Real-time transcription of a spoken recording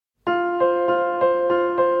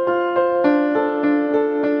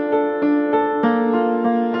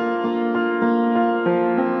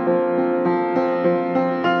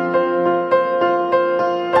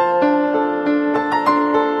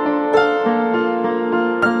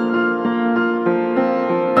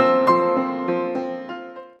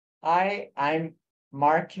I'm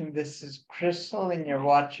Mark, and this is Crystal, and you're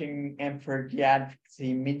watching M4G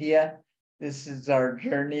Advocacy Media. This is our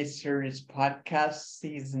Journey Series podcast,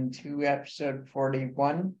 Season 2, Episode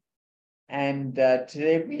 41. And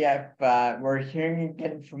today we're hearing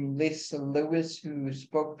again from Lisa Lewis, who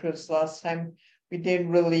spoke to us last time. We didn't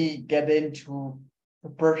really get into her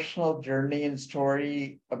personal journey and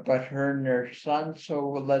story about her and her son, so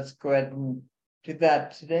let's go ahead and do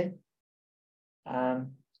that today.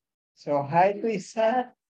 So hi,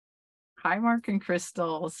 Lisa. Hi, Mark and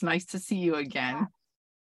Crystal. It's nice to see you again.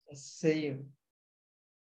 Let's see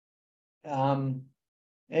you.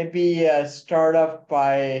 Maybe start off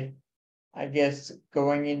by, I guess,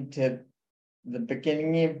 going into the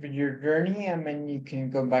beginning of your journey. I mean, you can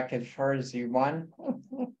go back as far as you want.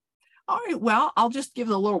 All right. Well, I'll just give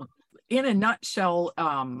a little, in a nutshell.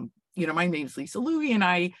 My name's Lisa Louie,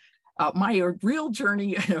 and my real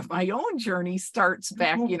journey, my own journey starts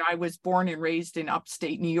back, I was born and raised in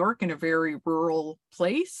upstate New York in a very rural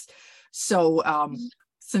place. So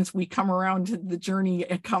since we come around to the journey,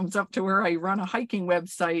 it comes up to where I run a hiking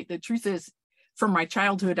website. The truth is, from my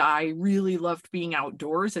childhood, I really loved being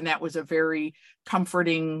outdoors, and that was a very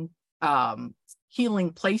comforting, healing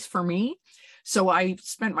place for me. So I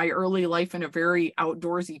spent my early life in a very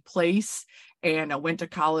outdoorsy place. And I went to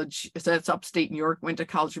college, so that's upstate New York, went to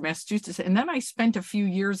college in Massachusetts. And then I spent a few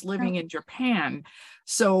years living in Japan.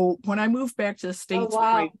 So when I moved back to the States,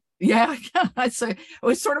 so it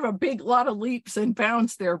was sort of a big lot of leaps and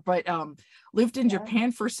bounds there, but lived in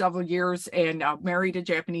Japan for several years and married a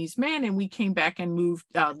Japanese man. And we came back and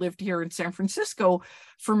lived here in San Francisco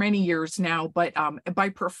for many years now. But by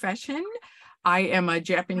profession, I am a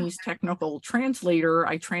Japanese technical translator.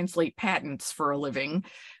 I translate patents for a living,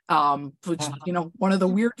 which, one of the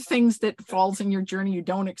weird things that falls in your journey you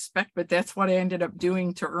don't expect, but that's what I ended up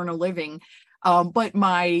doing to earn a living. So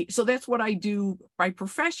that's what I do by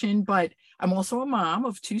profession, but I'm also a mom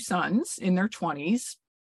of two sons in their 20s.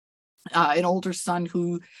 An older son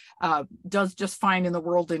who does just fine in the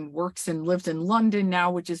world and works and lives in London now,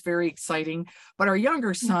 which is very exciting. But our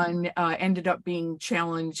younger son ended up being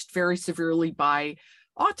challenged very severely by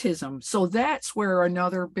autism. So that's where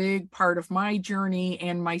another big part of my journey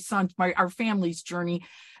and our family's journey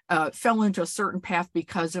fell into a certain path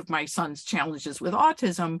because of my son's challenges with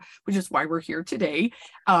autism, which is why we're here today.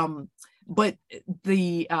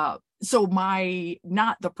 So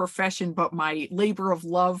not the profession, but my labor of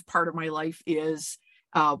love part of my life is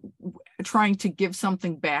trying to give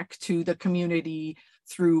something back to the community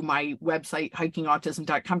through my website,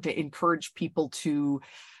 hikingautism.com, to encourage people to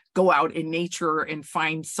go out in nature and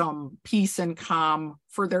find some peace and calm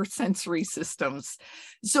for their sensory systems.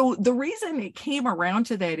 So the reason it came around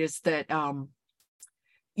to that is that,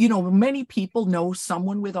 many people know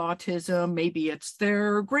someone with autism. Maybe it's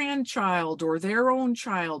their grandchild or their own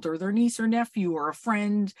child or their niece or nephew or a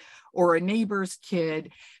friend or a neighbor's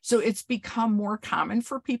kid. So it's become more common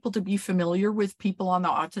for people to be familiar with people on the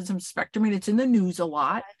autism spectrum, and it's in the news a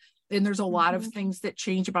lot. And there's a lot of things that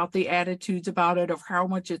change about the attitudes about it, of how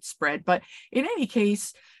much it's spread. But in any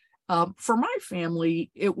case, for my family,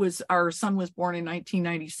 our son was born in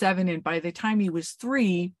 1997. And by the time he was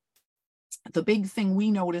 3, the big thing we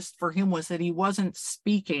noticed for him was that he wasn't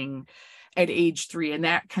speaking at age 3, and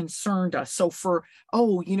that concerned us. So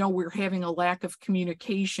we're having a lack of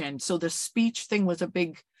communication. So the speech thing was a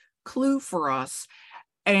big clue for us.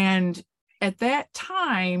 And at that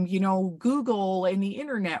time, Google and the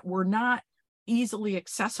internet were not easily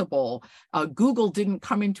accessible. Google didn't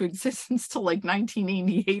come into existence till like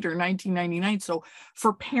 1988 or 1999. So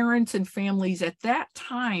for parents and families at that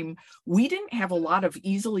time, we didn't have a lot of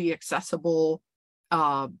easily accessible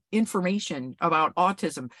information about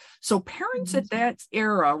autism. So parents at that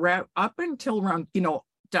era, up until around,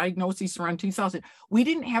 diagnoses around 2000, we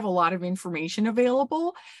didn't have a lot of information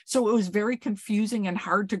available. So it was very confusing and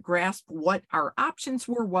hard to grasp what our options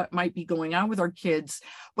were, what might be going on with our kids.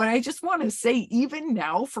 But I just want to say, even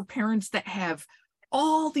now, for parents that have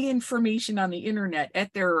all the information on the internet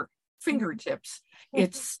at their fingertips,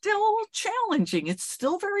 it's still challenging. It's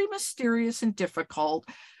still very mysterious and difficult,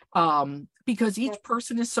 because each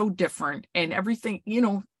person is so different, and everything,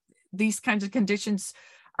 these kinds of conditions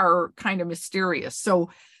are kind of mysterious. So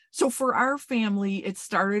for our family, it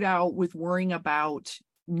started out with worrying about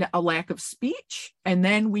a lack of speech. And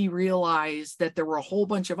then we realized that there were a whole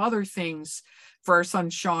bunch of other things. For our son,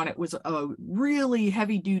 Sean, it was a really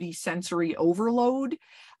heavy duty sensory overload.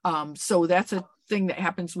 So that's a thing that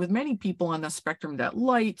happens with many people on the spectrum, that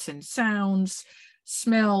lights and sounds,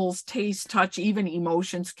 smells, taste, touch, even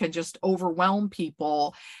emotions can just overwhelm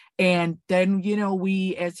people. And then,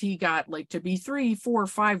 we, as he got like to be 3, 4,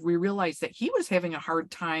 5, we realized that he was having a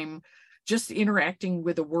hard time just interacting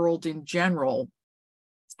with the world in general.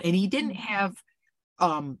 And he didn't have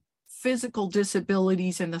physical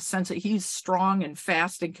disabilities in the sense that he's strong and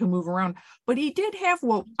fast and can move around, but he did have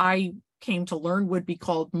what I came to learn would be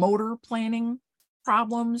called motor planning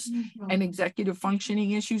problems and executive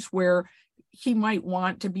functioning issues, where he might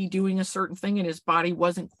want to be doing a certain thing and his body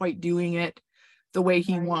wasn't quite doing it the way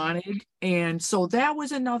he wanted. And so that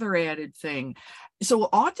was another added thing. So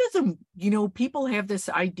autism, people have this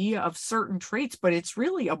idea of certain traits, but it's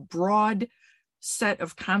really a broad set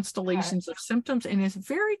of constellations of symptoms, and it's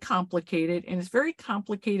very complicated, and it's very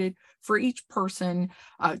complicated for each person.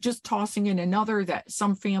 Just tossing in another, that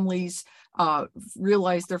some families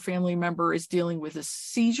realize their family member is dealing with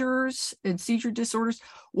seizures and seizure disorders.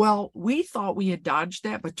 Well, we thought we had dodged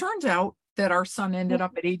that, but turns out that our son ended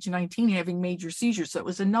up at age 19 having major seizures. So it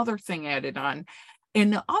was another thing added on.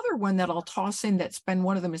 And the other one that I'll toss in that's been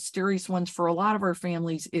one of the mysterious ones for a lot of our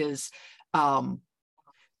families is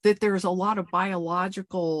that there's a lot of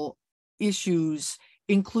biological issues,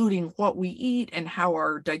 including what we eat and how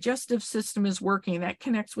our digestive system is working. That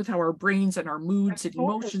connects with how our brains and our moods and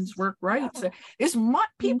emotions work, right? So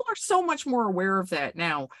people are so much more aware of that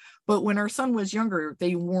now, but when our son was younger,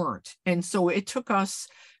 they weren't. And so it took us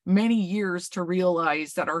many years to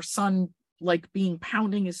realize that our son, like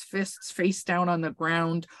pounding his fists face down on the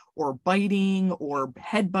ground or biting or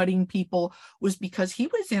headbutting people, was because he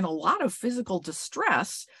was in a lot of physical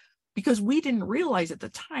distress, because we didn't realize at the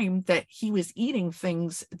time that he was eating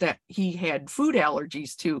things that he had food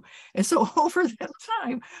allergies to. And so over that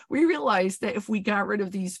time, we realized that if we got rid of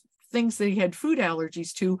these things that he had food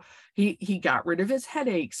allergies to, he got rid of his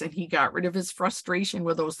headaches and he got rid of his frustration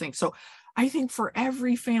with those things. So I think for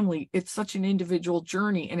every family, it's such an individual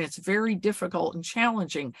journey, and it's very difficult and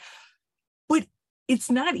challenging, but it's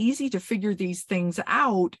not easy to figure these things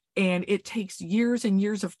out. And it takes years and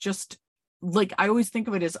years of just, like, I always think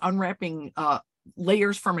of it as unwrapping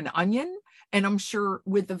layers from an onion. And I'm sure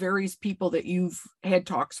with the various people that you've had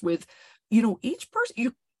talks with, each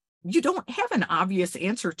person, you don't have an obvious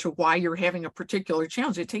answer to why you're having a particular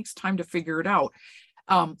challenge. It takes time to figure it out.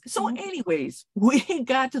 So anyways, we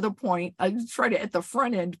got to the point, I try to at the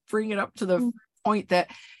front end, bring it up to the point that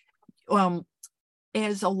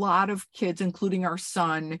as a lot of kids, including our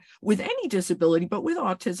son with any disability, but with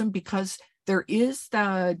autism, because there is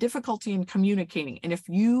the difficulty in communicating. And if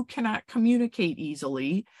you cannot communicate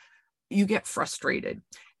easily, you get frustrated.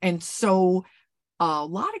 And so a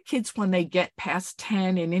lot of kids, when they get past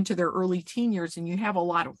 10 and into their early teen years, and you have a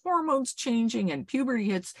lot of hormones changing and puberty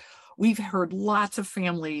hits, we've heard lots of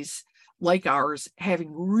families like ours having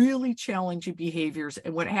really challenging behaviors.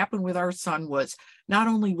 And what happened with our son was, not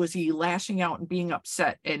only was he lashing out and being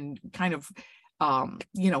upset and kind of,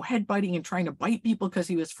 headbutting and trying to bite people because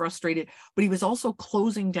he was frustrated, but he was also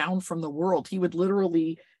closing down from the world. He would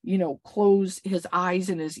literally, close his eyes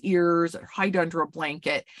and his ears, or hide under a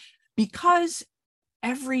blanket, because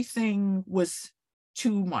everything was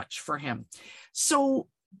too much for him. So,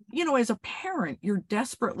 as a parent, you're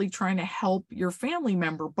desperately trying to help your family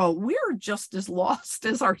member, but we're just as lost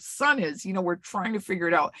as our son is. We're trying to figure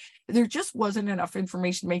it out. There just wasn't enough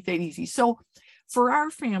information to make that easy. So for our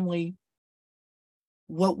family,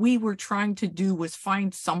 what we were trying to do was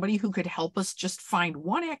find somebody who could help us just find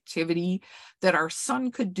one activity that our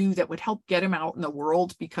son could do that would help get him out in the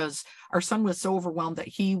world, because our son was so overwhelmed that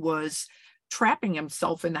he was trapping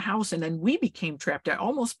himself in the house. And then we became trapped. It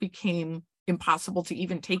almost became impossible to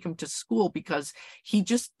even take him to school, because he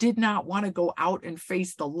just did not want to go out and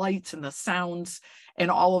face the lights and the sounds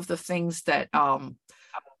and all of the things that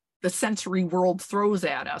the sensory world throws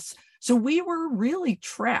at us. So we were really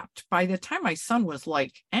trapped. By the time my son was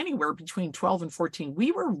like anywhere between 12 and 14,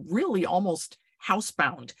 we were really almost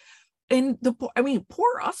housebound. And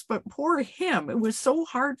poor us, but poor him. It was so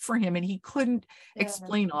hard for him, and he couldn't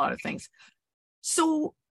explain a lot of things.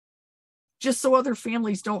 So just so other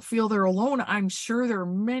families don't feel they're alone, I'm sure there are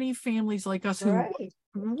many families like us who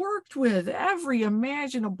worked with every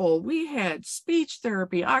imaginable. We had speech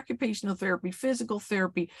therapy, occupational therapy, physical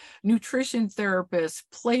therapy, nutrition therapists,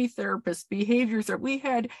 play therapists, behavior therapy. We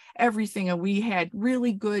had everything, and we had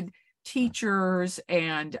really good teachers,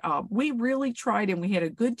 and we really tried, and we had a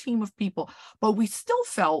good team of people, but we still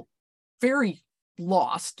felt very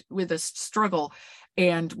lost with this struggle,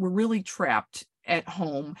 and we're really trapped at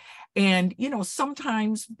home. And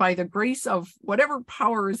sometimes, by the grace of whatever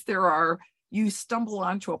powers there are, you stumble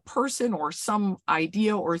onto a person or some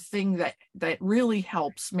idea or thing that really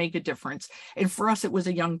helps make a difference. And for us, it was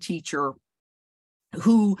a young teacher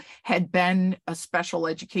who had been a special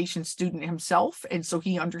education student himself. And so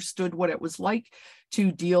he understood what it was like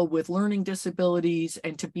to deal with learning disabilities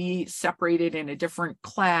and to be separated in a different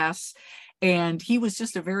class. And he was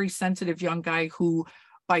just a very sensitive young guy who,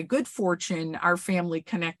 by good fortune, our family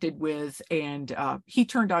connected with, and he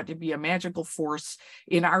turned out to be a magical force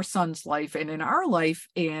in our son's life and in our life.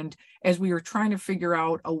 And as we were trying to figure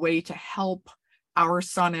out a way to help our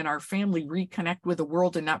son and our family reconnect with the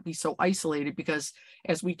world and not be so isolated, because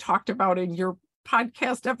as we talked about in your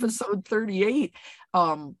podcast episode 38,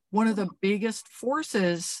 one of the biggest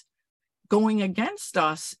forces going against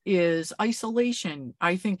us is isolation.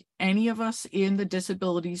 I think any of us in the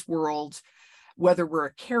disabilities world, whether we're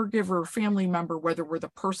a caregiver, family member, whether we're the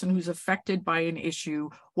person who's affected by an issue,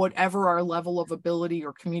 whatever our level of ability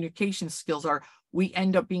or communication skills are, we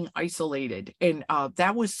end up being isolated. And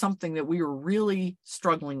that was something that we were really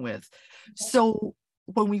struggling with. So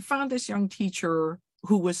when we found this young teacher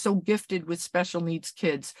who was so gifted with special needs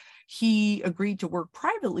kids, he agreed to work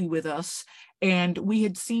privately with us. And we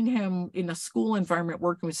had seen him in a school environment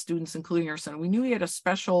working with students, including our son. We knew he had a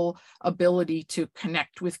special ability to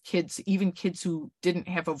connect with kids, even kids who didn't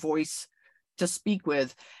have a voice to speak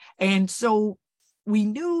with. And so we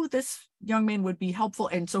knew this young man would be helpful.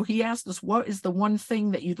 And so he asked us, what is the one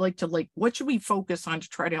thing that you'd like to what should we focus on to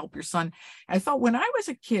try to help your son? And I thought, when I was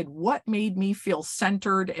a kid, what made me feel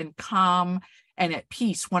centered and calm and at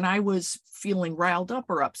peace when I was feeling riled up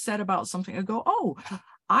or upset about something? I go, oh,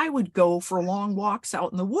 I would go for long walks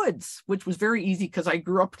out in the woods, which was very easy because I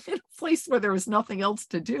grew up in a place where there was nothing else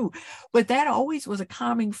to do. But that always was a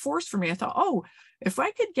calming force for me. I thought, oh, if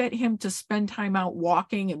I could get him to spend time out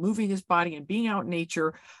walking and moving his body and being out in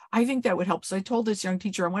nature, I think that would help. So I told this young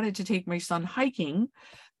teacher I wanted to take my son hiking.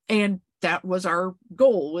 And that was our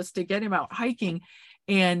goal, was to get him out hiking.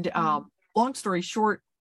 And long story short,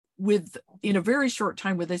 in a very short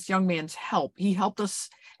time, with this young man's help, he helped us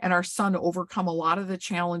and our son overcome a lot of the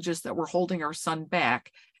challenges that were holding our son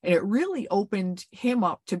back. And it really opened him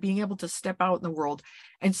up to being able to step out in the world.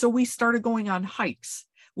 And so we started going on hikes,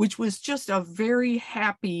 which was just a very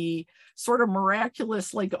happy, sort of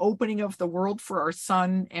miraculous, opening of the world for our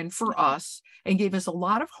son and for us, and gave us a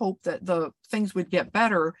lot of hope that the things would get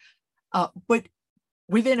better. But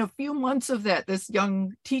within a few months of that, this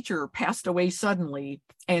young teacher passed away suddenly.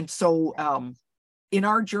 And so in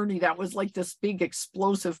our journey, that was like this big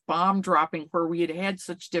explosive bomb dropping, where we had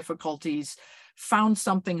such difficulties, found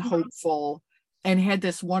something hopeful, and had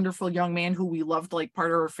this wonderful young man who we loved like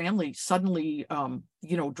part of our family suddenly,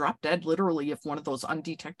 drop dead, literally, of one of those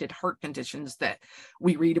undetected heart conditions that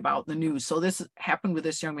we read about in the news. So this happened with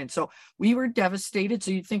this young man. So we were devastated.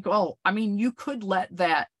 So you'd think, oh, I mean, you could let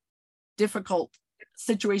that difficult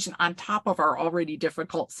situation on top of our already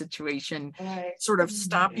difficult situation sort of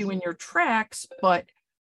stop you in your tracks. But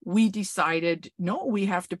we decided, no, we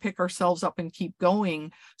have to pick ourselves up and keep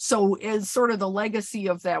going. So as sort of the legacy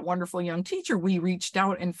of that wonderful young teacher, we reached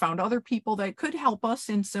out and found other people that could help us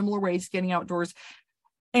in similar ways getting outdoors.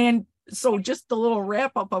 And so just the little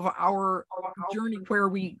wrap up of our journey, where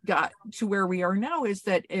we got to where we are now, is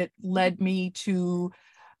that it led me to,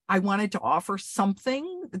 I wanted to offer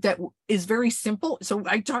something that is very simple. So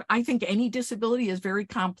I think any disability is very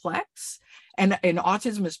complex, and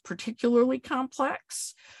autism is particularly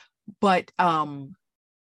complex. But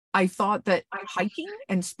I thought that hiking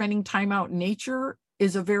and spending time out in nature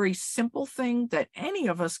is a very simple thing that any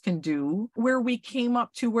of us can do. Where we came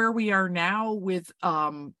up to where we are now with,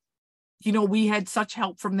 we had such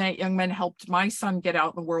help from that young man, helped my son get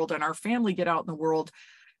out in the world and our family get out in the world.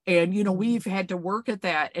 And, we've had to work at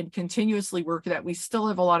that and continuously work at that. We still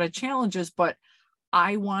have a lot of challenges, but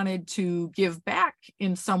I wanted to give back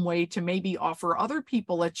in some way to maybe offer other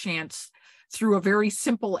people a chance through a very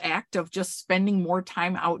simple act of just spending more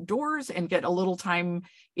time outdoors and get a little time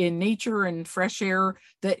in nature and fresh air,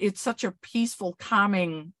 that it's such a peaceful,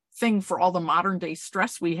 calming thing for all the modern day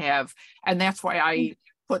stress we have. And that's why I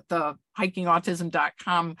put the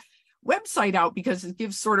hikingautism.com website out, because it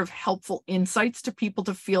gives sort of helpful insights to people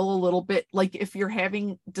to feel a little bit like, if you're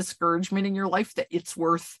having discouragement in your life, that it's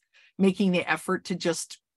worth making the effort to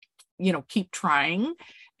just, keep trying.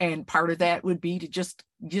 And part of that would be to just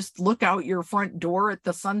look out your front door at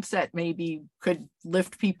the sunset, maybe could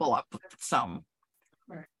lift people up some.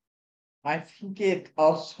 I think it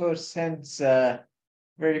also sends a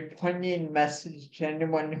very poignant message to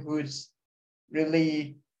anyone who's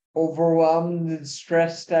really overwhelmed and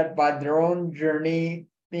stressed out by their own journey,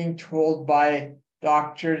 being told by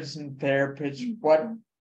doctors and therapists what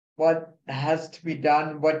what has to be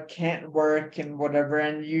done, what can't work, and whatever,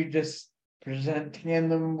 and you just presenting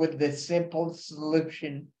them with the simple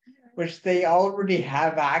solution, which they already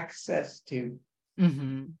have access to.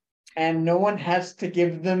 Mm-hmm. And no one has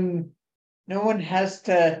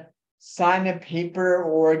to sign a paper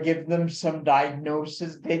or give them some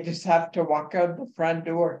diagnosis. They just have to walk out the front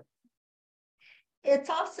door.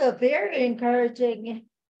 It's also very encouraging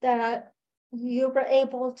that you were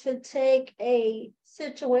able to take a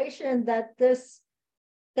situation that this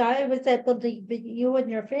guy was able to, you and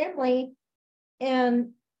your family, and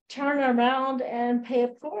turn around and pay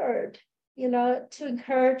it forward, to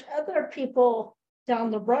encourage other people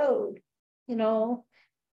down the road,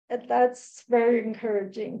 that's very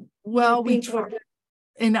encouraging. Well,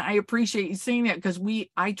 and I appreciate you saying that, because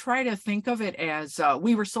I try to think of it as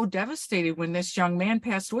we were so devastated when this young man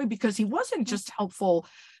passed away, because he wasn't just helpful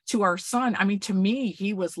to our son. I mean, to me,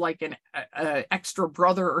 he was like an extra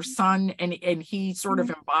brother or son, and he sort of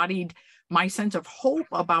embodied my sense of hope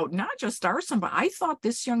about not just our son, but I thought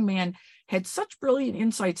this young man had such brilliant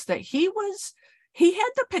insights that he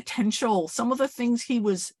had the potential. Some of the things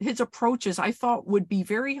his approaches, I thought would be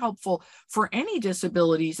very helpful for any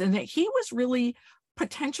disabilities, and that he was really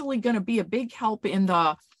potentially going to be a big help in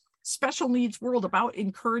the special needs world, about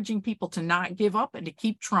encouraging people to not give up and to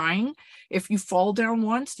keep trying. If you fall down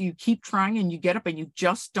once, you keep trying and you get up, and you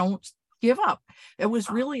just don't give up. It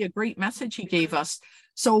was really a great message he gave us.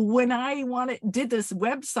 So when I did this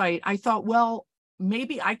website, I thought, well,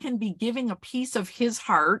 maybe I can be giving a piece of his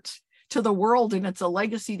heart to the world, and it's a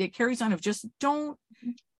legacy that carries on of just don't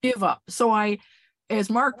give up. So as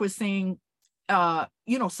Mark was saying,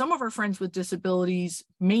 some of our friends with disabilities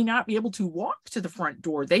may not be able to walk to the front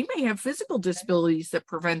door. They may have physical disabilities that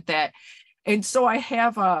prevent that. And so I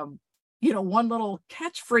have, one little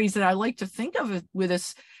catchphrase that I like to think of it with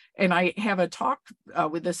this, and I have a talk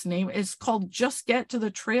with this name. It's called "Just Get to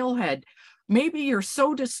the Trailhead." Maybe you're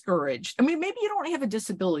so discouraged. I mean, maybe you don't have a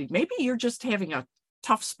disability. Maybe you're just having a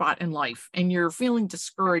tough spot in life and you're feeling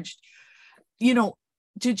discouraged,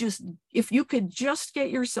 if you could just get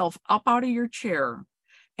yourself up out of your chair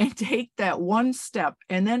and take that one step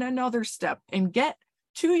and then another step and get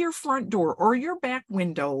to your front door or your back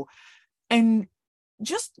window and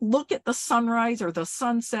just look at the sunrise or the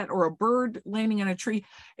sunset or a bird landing on a tree.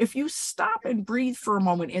 If you stop and breathe for a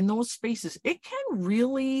moment in those spaces, it can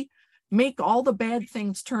really make all the bad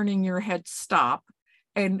things turn in your head stop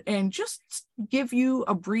and just give you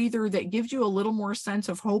a breather that gives you a little more sense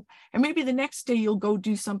of hope. And maybe the next day you'll go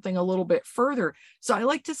do something a little bit further. So I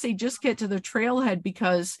like to say, just get to the trailhead,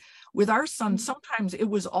 because with our son, sometimes it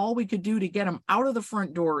was all we could do to get him out of the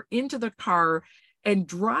front door, into the car, and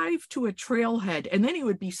drive to a trailhead. And then he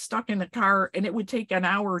would be stuck in the car, and it would take an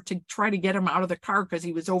hour to try to get him out of the car because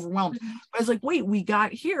he was overwhelmed. I was like, wait, we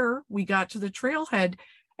got to the trailhead.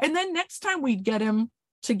 And then next time we'd get him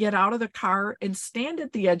to get out of the car and stand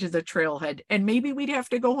at the edge of the trailhead, and maybe we'd have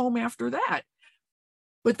to go home after that.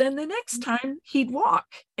 But then the next time he'd walk.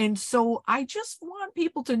 And so I just want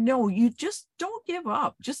people to know, you just don't give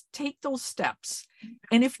up. Just take those steps.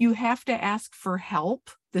 And if you have to ask for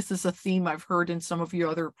help, this is a theme I've heard in some of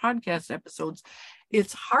your other podcast episodes.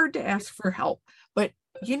 It's hard to ask for help, but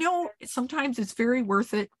sometimes it's very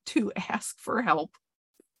worth it to ask for help.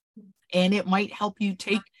 And it might help you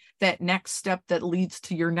take that next step that leads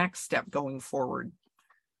to your next step going forward.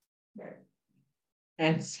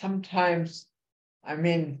 And sometimes, I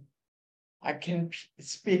can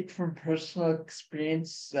speak from personal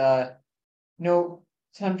experience.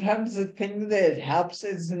 Sometimes the thing that helps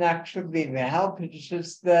isn't actually the help; it's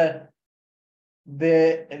just the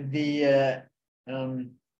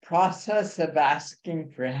process of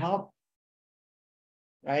asking for help,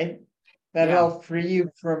 right? That'll free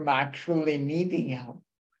you from actually needing help.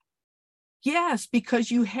 Yes, because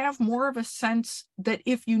you have more of a sense that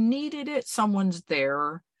if you needed it, someone's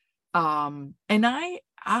there. And I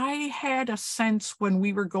had a sense when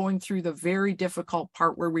we were going through the very difficult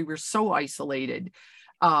part where we were so isolated.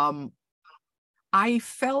 I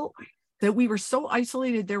felt that we were so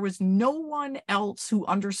isolated, there was no one else who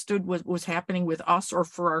understood what was happening with us or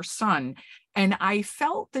for our son. And I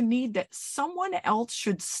felt the need that someone else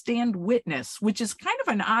should stand witness, which is kind of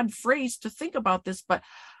an odd phrase to think about this, but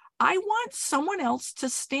I want someone else to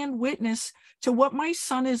stand witness to what my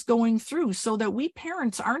son is going through, so that we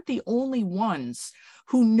parents aren't the only ones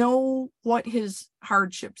who know what his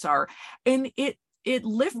hardships are. And it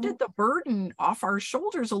lifted the burden off our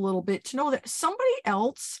shoulders a little bit to know that somebody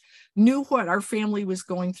else knew what our family was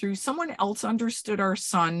going through. Someone else understood our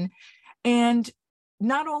son. And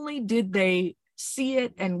not only did they see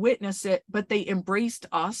it and witness it, but they embraced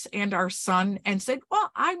us and our son and said,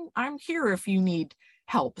 well, I'm here if you need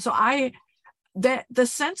help. So that the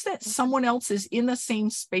sense that someone else is in the same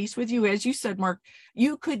space with you, as you said, Mark,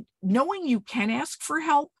 you could, knowing you can ask for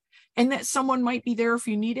help and that someone might be there if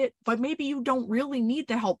you need it, but maybe you don't really need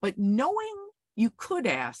the help, but knowing you could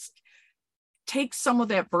ask takes some of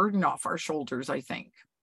that burden off our shoulders, I think.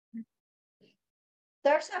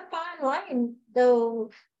 There's a fine line,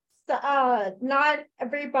 though. Not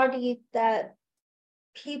everybody that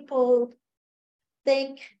people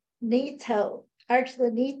think needs help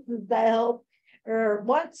actually needs the help or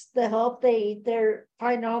wants the help. They're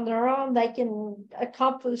fine on their own. They can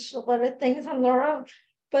accomplish a lot of things on their own.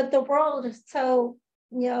 But the world is so,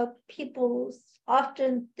 people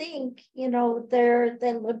often think, they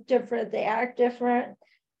look different, they act different,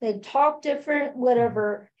 they talk different,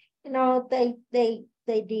 whatever.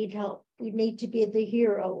 They need help. We need to be the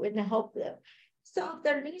hero and help them. So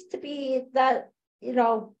there needs to be that,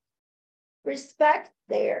 respect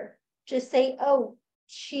there. Just say, oh,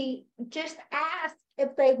 she just ask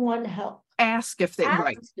if they want help. Ask if they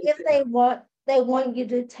right. If they want you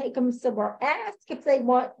to take them somewhere. Ask if they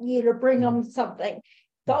want you to bring them something.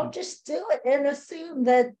 Don't just do it and assume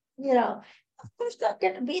that, of course, they're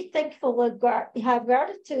going to be thankful and have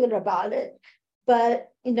gratitude about it. But,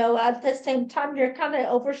 at the same time, you're kind of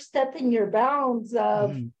overstepping your bounds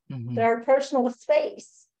of their personal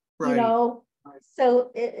space, right.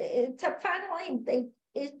 So it's a fine line.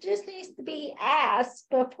 It just needs to be asked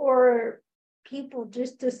before people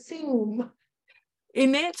just assume.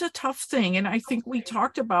 And that's a tough thing. And I think we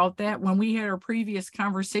talked about that when we had our previous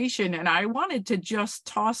conversation. And I wanted to just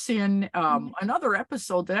toss in another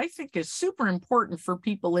episode that I think is super important for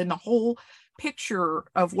people in the whole picture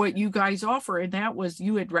of what you guys offer. And that was,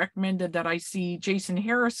 you had recommended that I see Jason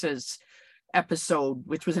Harris's episode,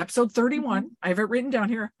 which was episode 31. I have it written down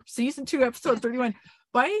here, season 2, episode 31.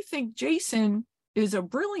 But I think Jason is a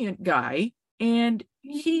brilliant guy, and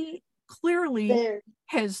he clearly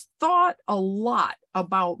has thought a lot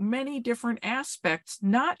about many different aspects,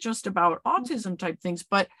 not just about autism type things,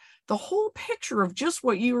 but the whole picture of just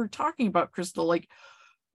what you were talking about, Crystal, like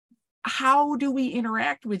how do we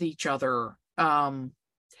interact with each other?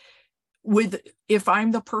 If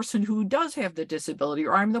I'm the person who does have the disability,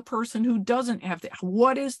 or I'm the person who doesn't have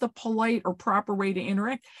what is the polite or proper way to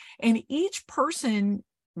interact? And each person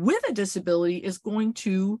with a disability is going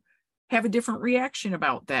to have a different reaction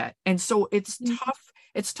about that. And so it's tough.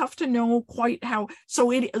 It's tough to know quite how.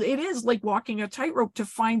 So it is like walking a tightrope to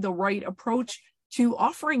find the right approach to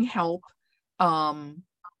offering help. And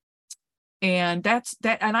that's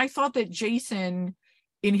that. And I thought that Jason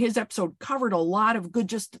in his episode covered a lot of good,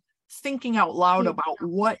 just thinking out loud about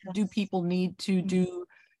what do people need to do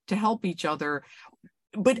to help each other.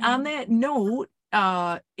 But on that note,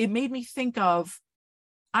 it made me think of,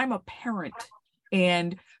 I'm a parent.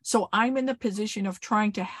 And so I'm in the position of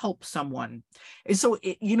trying to help someone. And so,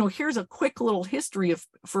 here's a quick little history of,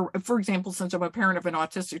 for example, since I'm a parent of an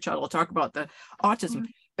autistic child, I'll talk about the autism.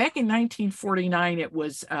 Back in 1949, it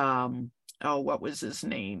was, what was his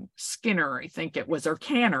name? Skinner, I think it was, or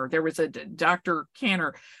Kanner. There was a Dr.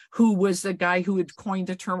 Kanner who was the guy who had coined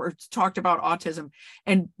the term or talked about autism.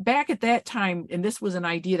 And back at that time, and this was an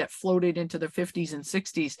idea that floated into the 50s and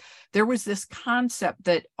 60s, there was this concept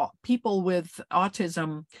that people with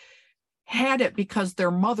autism had it because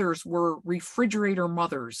their mothers were refrigerator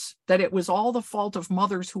mothers, that it was all the fault of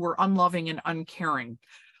mothers who were unloving and uncaring.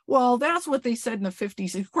 Well, that's what they said in the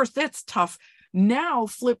 50s. Of course, that's tough. Now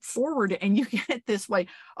flip forward and you get this way,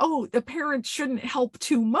 oh, the parents shouldn't help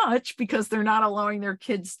too much because they're not allowing their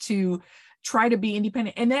kids to try to be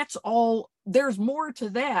independent. And that's all, there's more to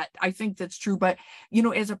that. I think that's true. But,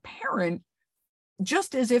 as a parent,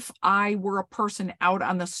 just as if I were a person out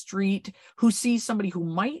on the street who sees somebody who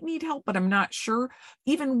might need help, but I'm not sure,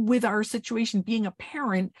 even with our situation being a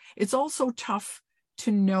parent, it's also tough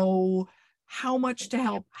to know how much to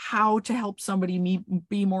help, how to help somebody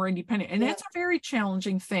be more independent. And that's a very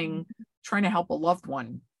challenging thing, trying to help a loved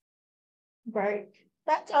one. Right.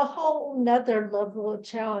 That's a whole nother level of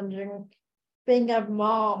challenging, being a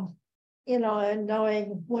mom, and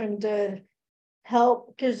knowing when to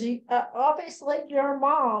help, because obviously you're a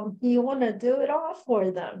mom, you want to do it all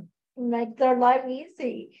for them, make their life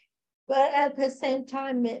easy. But at the same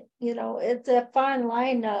time, it's a fine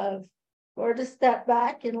line of, or to step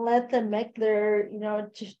back and let them make their,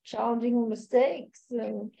 challenging mistakes.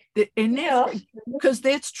 And that's because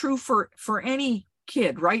that's true for any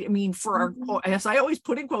kid, right? I mean, for our, as I always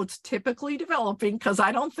put in quotes, typically developing, because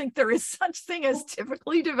I don't think there is such thing as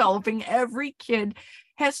typically developing. Every kid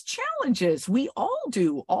has challenges. We all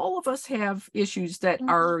do. All of us have issues that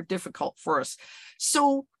are difficult for us.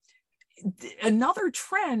 So another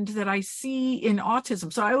trend that I see in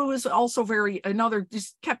autism. So I was also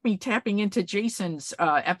just kept me tapping into Jason's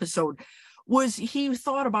episode, was he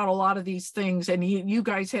thought about a lot of these things, and you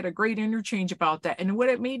guys had a great interchange about that. And what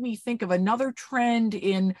it made me think of another trend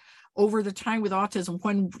in over the time with autism,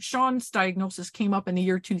 when Sean's diagnosis came up in the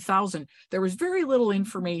year 2000, there was very little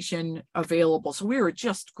information available. So we were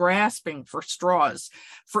just grasping for straws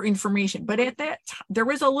for information. But at that time, there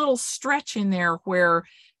was a little stretch in there where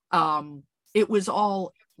it was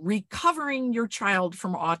all recovering your child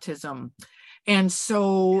from autism. And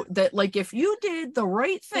so that, like, if you did the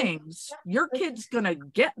right things, your kid's going to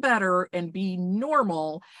get better and be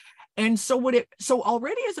normal. And so so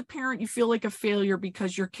already as a parent, you feel like a failure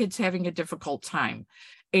because your kid's having a difficult time.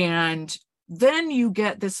 And then you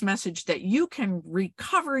get this message that you can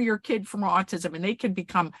recover your kid from autism and they can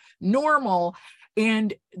become normal.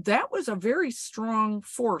 And that was a very strong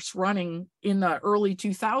force running in the early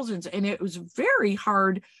 2000s. And it was very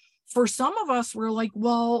hard for some of us. We're like,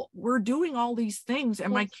 well, we're doing all these things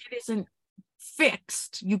and my kid isn't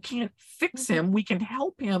fixed. You can't fix him. We can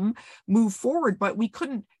help him move forward, but we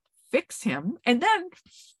couldn't fix him. And then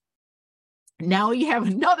now you have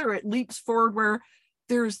another, it leaps forward where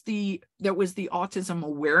there was the autism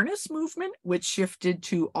awareness movement, which shifted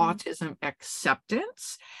to autism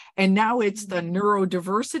acceptance. And now it's the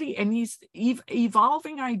neurodiversity and these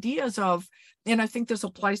evolving ideas of, and I think this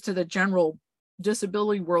applies to the general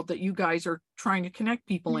disability world that you guys are trying to connect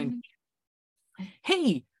people in.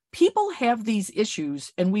 Hey, people have these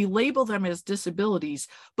issues and we label them as disabilities,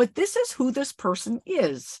 but this is who this person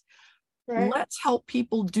is. Right. Let's help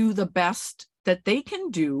people do the best that they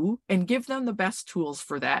can do and give them the best tools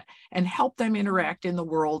for that and help them interact in the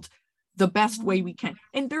world the best way we can.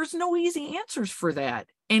 And there's no easy answers for that.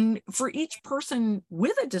 And for each person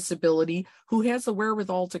with a disability who has the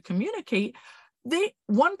wherewithal to communicate,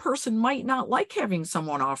 one person might not like having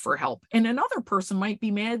someone offer help, and another person might be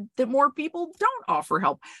mad that more people don't offer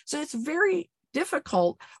help. So it's very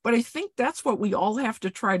difficult, but I think that's what we all have to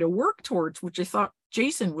try to work towards, which I thought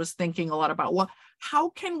Jason was thinking a lot about. Well, how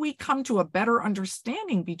can we come to a better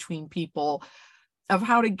understanding between people of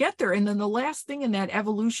how to get there? And then the last thing in that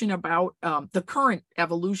evolution about the current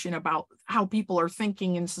evolution about how people are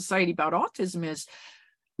thinking in society about autism is,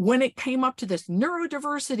 when it came up to this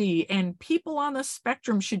neurodiversity and people on the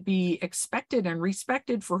spectrum should be expected and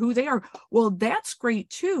respected for who they are. Well, that's great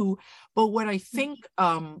too. But what I think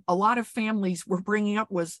a lot of families were bringing up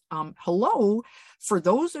was, hello, for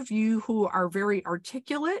those of you who are very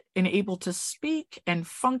articulate and able to speak and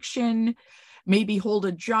function, maybe hold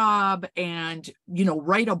a job and,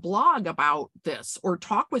 write a blog about this or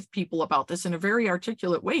talk with people about this in a very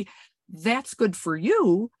articulate way, that's good for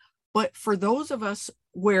you. But for those of us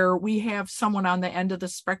where we have someone on the end of the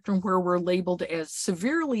spectrum where we're labeled as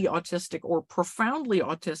severely autistic or profoundly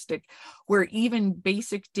autistic, where even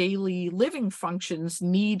basic daily living functions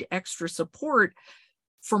need extra support,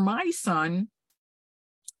 for my son,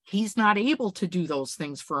 he's not able to do those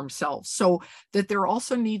things for himself. So that there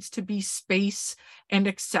also needs to be space and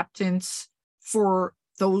acceptance for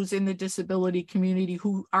those in the disability community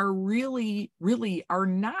who are really are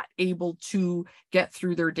not able to get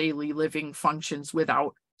through their daily living functions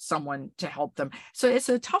without someone to help them. So it's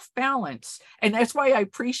a tough balance. And that's why I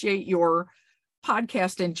appreciate your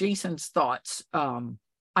podcast and Jason's thoughts.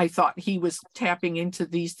 I thought he was tapping into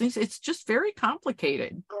these things. It's just very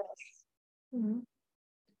complicated.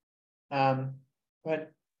 But I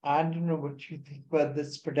don't know what you think about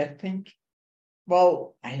this, but I think,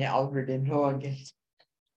 well, I already know, I guess.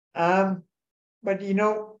 But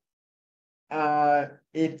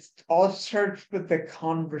it all starts with the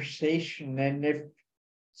conversation. And if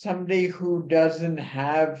somebody who doesn't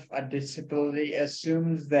have a disability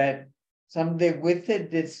assumes that somebody with a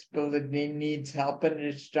disability needs help and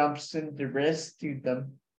it jumps in to rescue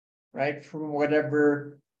them, right, from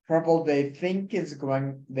whatever trouble they think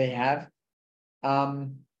they have,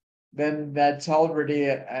 then that's already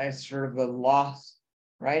a sort of a loss.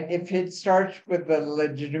 Right? If it starts with a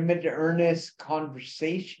legitimate, earnest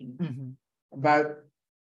conversation about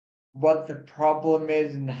what the problem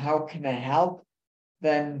is and how can I help,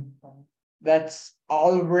 then that's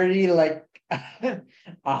already like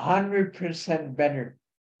 100% better,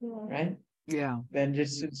 right? Yeah. Than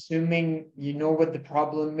just assuming you know what the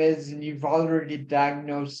problem is and you've already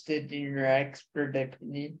diagnosed it in your expert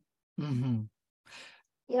opinion.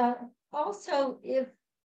 Yeah. Also, if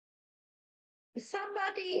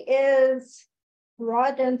somebody is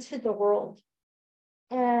brought into the world,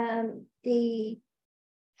 and the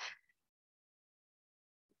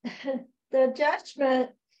the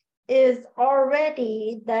judgment is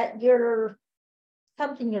already that you're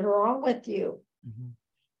something is wrong with you.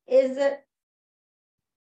 Is it,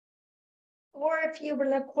 or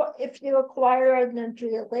if you acquire an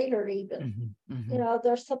injury later, even you know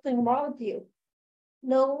there's something wrong with you.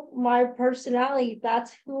 No, my personality,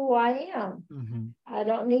 that's who I am. I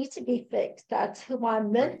don't need to be fixed. That's who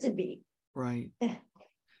I'm meant to be. Right.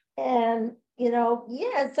 And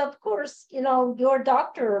yes, of course, your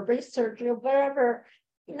doctor or researcher or whatever,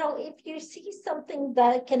 if you see something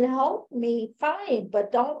that can help me, fine,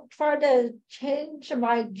 but don't try to change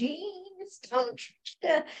my genes. Don't try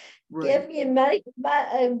to give me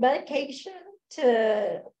medication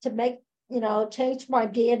to make, change my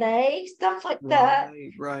DNA, stuff like that.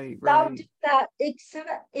 Right. Don't do that.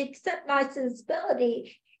 Accept my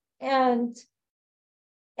sensibility. And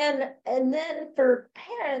then for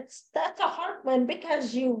parents, that's a hard one,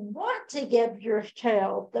 because you want to give your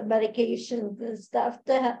child the medications and stuff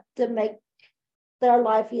to make their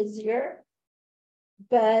life easier.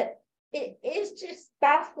 But it's just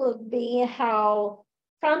baffling me how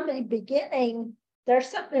from the beginning there's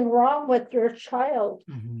something wrong with your child.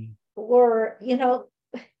 Or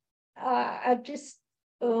I just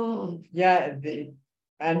Yeah,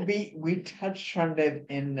 and we touched on it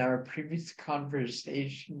in our previous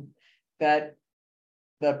conversation, that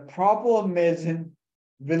the problem isn't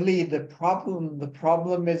really the problem. The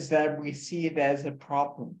problem is that we see it as a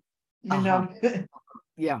problem. Yeah.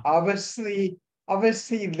 Obviously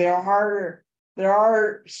there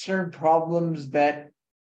are certain problems that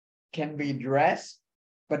can be addressed,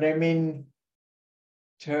 but I mean,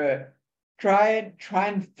 to try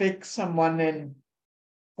and fix someone and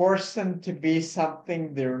force them to be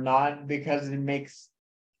something they're not, because it makes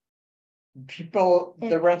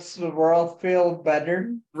the rest of the world feel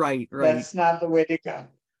better. Right. That's not the way to go.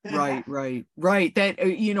 Right. That,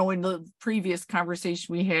 in the previous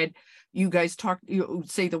conversation we had, you guys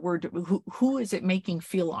say the word, who is it making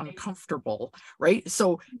feel uncomfortable, right?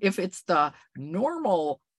 So if it's the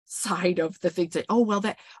normal side of the things that, oh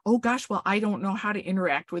gosh, well, I don't know how to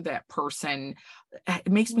interact with that person,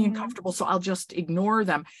 it makes me uncomfortable, so I'll just ignore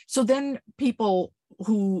them. So then people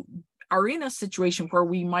who are in a situation where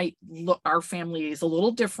we might look, our family is a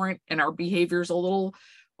little different and our behavior is a little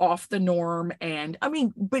off the norm, and I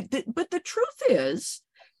mean, but the truth is,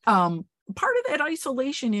 part of that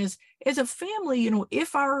isolation is, as a family,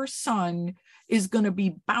 if our son is going to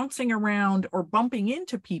be bouncing around or bumping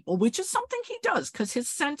into people, which is something he does because his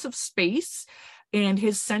sense of space and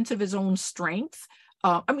his sense of his own strength.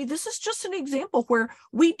 I mean, this is just an example where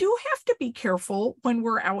we do have to be careful when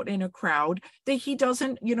we're out in a crowd that he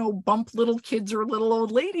doesn't, bump little kids or little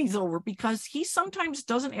old ladies over, because he sometimes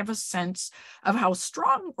doesn't have a sense of how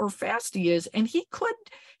strong or fast he is. And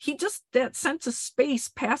that sense of space,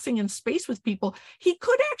 passing in space with people, he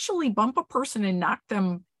could actually bump a person and knock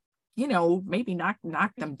them, maybe knock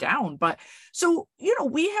them down. But so,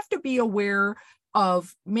 we have to be aware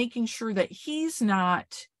of making sure that he's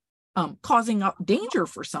not causing up danger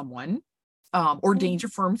for someone, or danger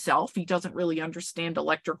for himself. He doesn't really understand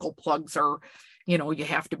electrical plugs, or you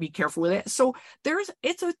have to be careful with it. So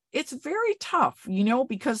it's very tough,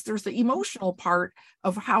 because there's the emotional part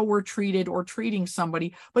of how we're treated or treating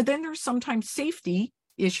somebody, but then there's sometimes safety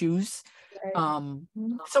issues.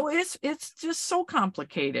 So it's just so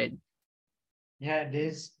complicated. Yeah, it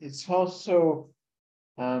is. It's also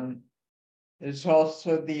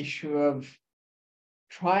the issue of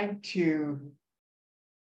trying to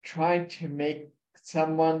make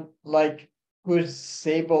someone like who's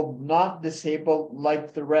disabled, not disabled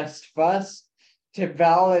like the rest of us, to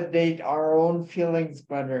validate our own feelings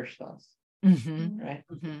about ourselves. Right?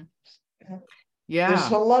 Yeah.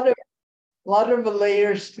 There's a lot of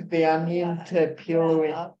layers to the onion to peel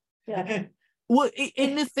away. Yeah. Well,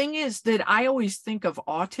 and the thing is that I always think of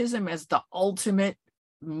autism as the ultimate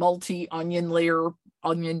multi-onion layer,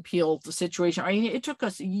 onion peel situation. I mean, it took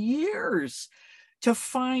us years to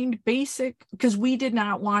find basic, because we did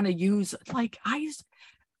not want to use,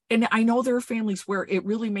 and I know there are families where it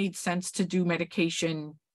really made sense to do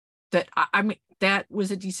medication that, I mean, that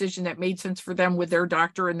was a decision that made sense for them with their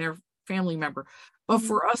doctor and their family member. But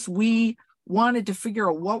for us, we wanted to figure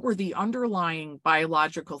out what were the underlying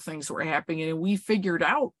biological things that were happening. And we figured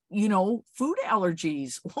out, food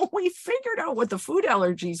allergies. Well, we figured out what the food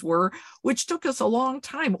allergies were, which took us a long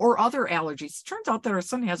time, or other allergies. It turns out that our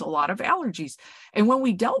son has a lot of allergies. And when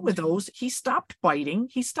we dealt with those, he stopped biting,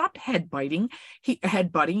 he stopped headbutting, he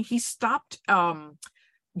stopped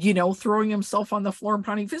throwing himself on the floor and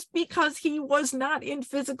pounding fist because he was not in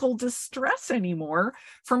physical distress anymore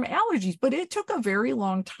from allergies. But it took a very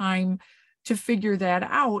long time to figure that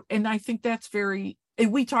out. And I think that's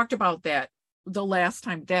and we talked about that the last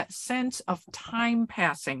time, that sense of time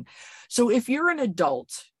passing. So if you're an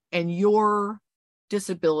adult and your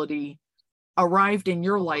disability arrived in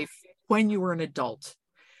your life when you were an adult,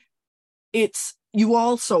 you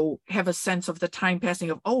also have a sense of the time passing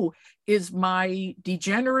of, oh, is my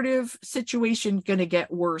degenerative situation going to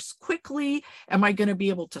get worse quickly? Am I going to be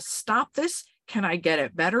able to stop this? Can I get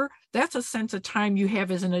it better? That's a sense of time you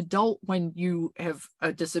have as an adult when you have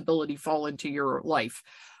a disability fall into your life.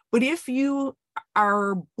 But if you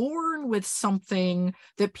are born with something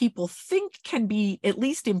that people think can be at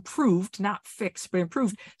least improved, not fixed, but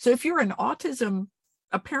improved. So if you're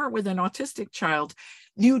a parent with an autistic child,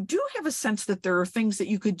 you do have a sense that there are things that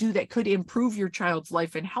you could do that could improve your child's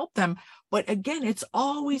life and help them. But again, it's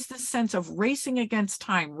always the sense of racing against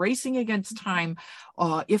time.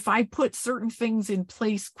 If I put certain things in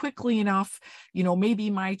place quickly enough, maybe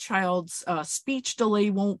my child's speech delay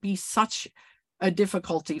won't be such a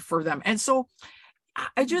difficulty for them. And so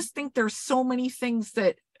I just think there's so many things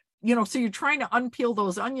that, so you're trying to unpeel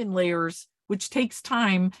those onion layers, which takes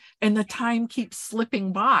time, and the time keeps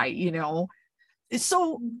slipping by,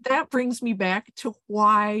 So that brings me back to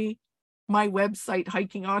why my website,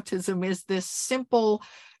 Hiking Autism, is this simple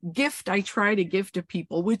gift I try to give to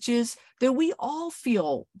people, which is that we all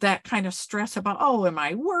feel that kind of stress about, oh, am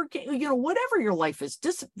I working? Whatever your life is,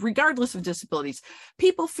 regardless of disabilities,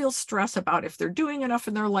 people feel stress about if they're doing enough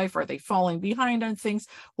in their life. Are they falling behind on things?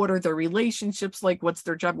 What are their relationships like? What's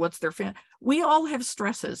their job? What's their family? We all have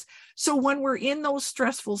stresses. So when we're in those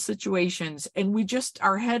stressful situations and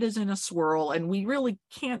our head is in a swirl and we really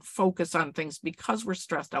can't focus on things because we're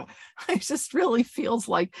stressed out, it just really feels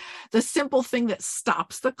like the simple thing that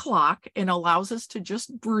stops the clock and allows us to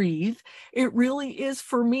just breathe. It really is,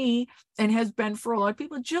 for me, and has been for a lot of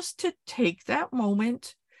people, just to take that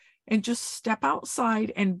moment and just step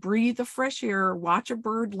outside and breathe the fresh air, watch a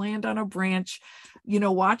bird land on a branch,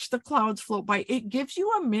 watch the clouds float by. It gives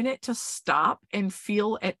you a minute to stop and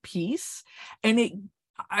feel at peace. And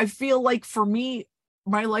I feel like for me,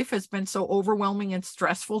 my life has been so overwhelming and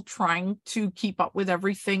stressful trying to keep up with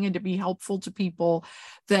everything and to be helpful to people,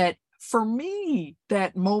 that for me,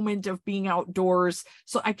 that moment of being outdoors,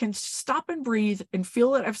 so I can stop and breathe and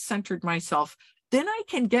feel that I've centered myself, then I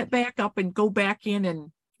can get back up and go back in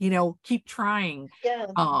and, keep trying. Yeah.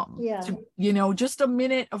 Just a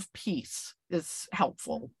minute of peace is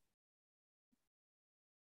helpful.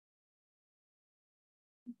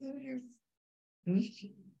 Anything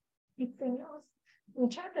else? I'm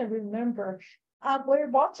trying to remember. We were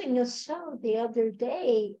watching a show the other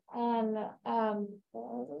day, and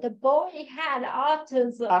the boy had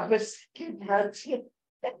autism. I was thinking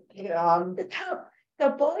The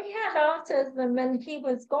boy had autism, and he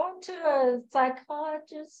was going to a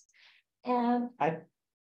psychologist, and I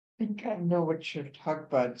think I know what you're talking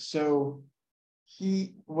about. So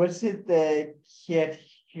he had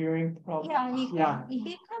hearing problems.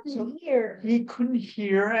 he couldn't hear. He couldn't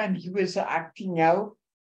hear, and he was acting out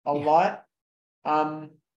a lot,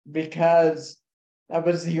 because that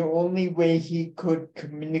was the only way he could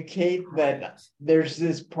communicate that there's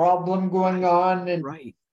this problem going on. And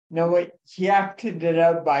he acted it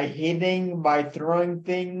out by hitting, by throwing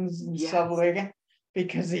things and stuff like that,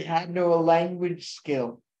 because he had no language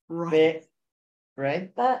skill. Right.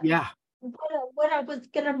 But what I was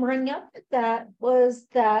going to bring up with that was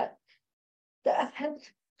that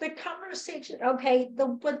the conversation,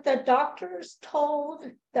 what the doctors told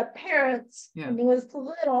the parents when he was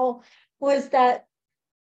little was that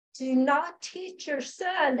do not teach your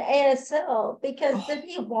son ASL, because then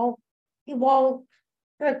he won't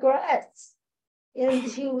regress, and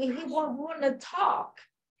he won't want to talk.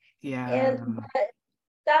 And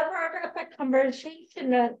that brought up a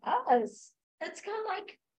conversation at us. It's kind of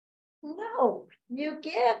like, no, you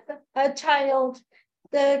give a child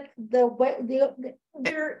the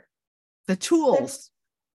tools.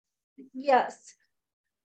 Yes,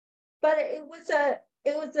 but it was a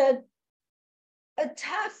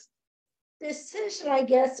tough decision, I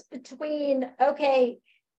guess, between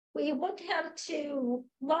we want him to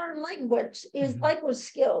learn his language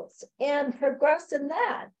skills and progress in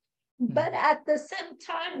that, but at the same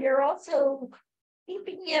time, you're also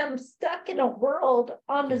keeping him stuck in a world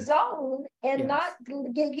on his own and not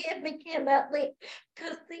giving him at least,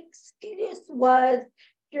 because the excuse was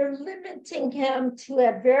you're limiting him to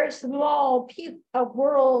a very small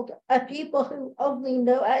world of people who only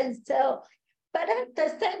know ASL. But at the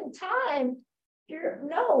same time,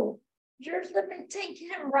 you're limiting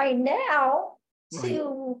him right now Right.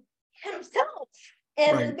 to himself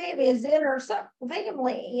and Right. maybe his inner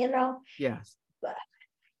family, Yes.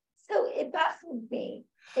 So it baffled me.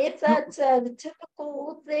 If No, that's the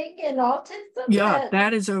typical thing in autism, yeah,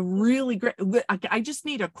 that is a really great. I just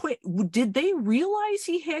need a quick. Did they realize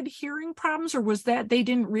he had hearing problems, or was that they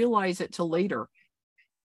didn't realize it till later?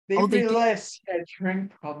 They Oh, they did. realized he had hearing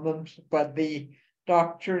problems, but the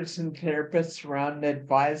doctors and therapists around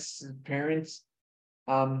advised his parents,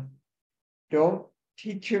 don't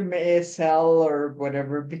teach him ASL or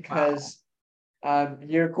whatever, Wow. because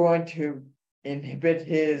you're going to inhibit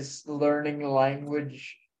his learning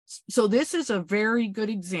language. So this is a very good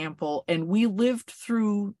example, and we lived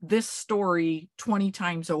through this story 20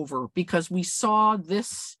 times over because we saw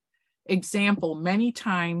this example many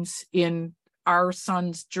times in our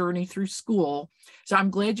son's journey through school. So I'm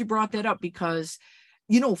glad you brought that up because,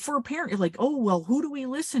 for a parent, you're like, oh, well, who do we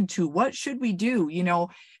listen to? What should we do?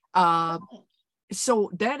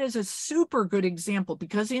 So that is a super good example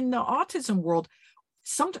because in the autism world,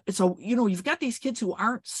 you've got these kids who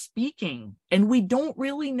aren't speaking, and we don't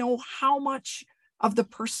really know how much of the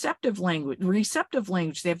receptive language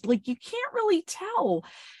they have. Like, you can't really tell.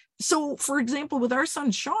 So, for example, with our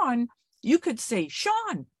son Sean, you could say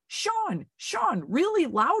Sean, Sean, Sean really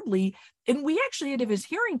loudly, and we actually had to have his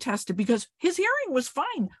hearing tested because his hearing was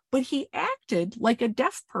fine, but he acted like a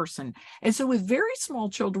deaf person. And so with very small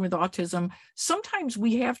children with autism, sometimes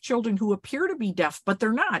we have children who appear to be deaf, but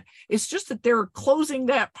they're not. It's just that they're closing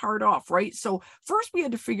that part off, right? So first we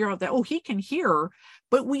had to figure out that, he can hear,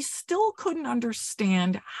 but we still couldn't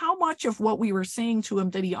understand how much of what we were saying to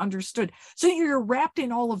him that he understood. So you're wrapped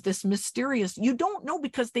in all of this mysterious, you don't know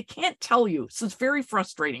because they can't tell you. So it's very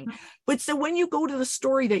frustrating. But so when you go to the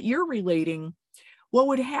story that you're relating, what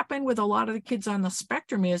would happen with a lot of the kids on the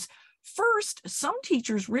spectrum is, first, some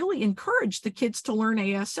teachers really encourage the kids to learn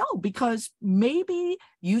ASL because maybe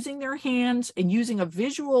using their hands and using a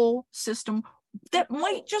visual system, that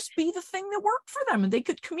might just be the thing that worked for them, and they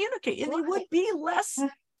could communicate, and they would be less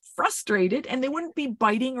frustrated, and they wouldn't be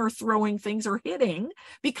biting or throwing things or hitting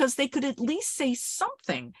because they could at least say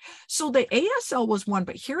something. So the ASL was one,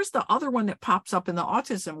 but here's the other one that pops up in the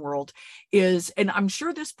autism world is, and I'm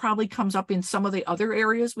sure this probably comes up in some of the other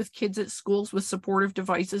areas with kids at schools with supportive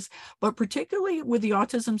devices, but particularly with the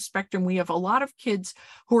autism spectrum, we have a lot of kids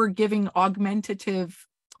who are giving augmentative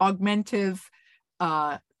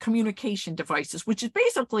communication devices, which is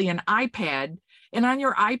basically an iPad. And on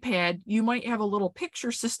your iPad, you might have a little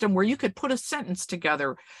picture system where you could put a sentence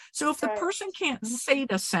together. So if the person can't say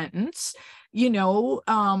the sentence,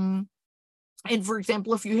 and for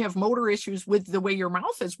example, if you have motor issues with the way your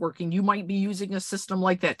mouth is working, you might be using a system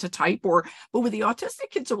like that to type, but with the autistic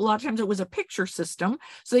kids, a lot of times it was a picture system.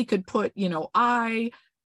 So they could put, I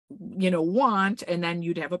want, and then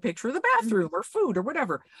you'd have a picture of the bathroom or food or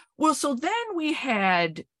whatever. Well, so then we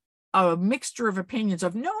had a mixture of opinions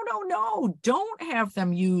of no, don't have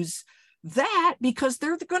them use that because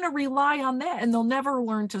they're going to rely on that and they'll never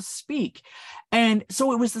learn to speak. And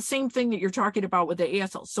so it was the same thing that you're talking about with the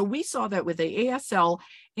ASL. So we saw that with the ASL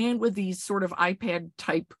and with these sort of iPad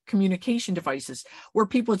type communication devices where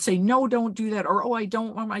people would say, no, don't do that. Or, I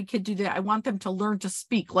don't want my kid to do that. I want them to learn to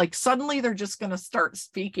speak. Like suddenly they're just going to start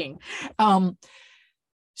speaking.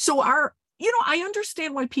 So I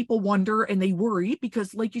understand why people wonder and they worry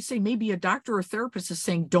because, like you say, maybe a doctor or therapist is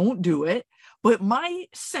saying, don't do it. But my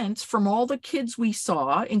sense from all the kids we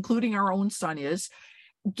saw, including our own son, is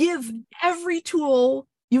give every tool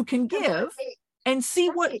you can give and see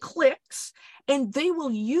what clicks. And they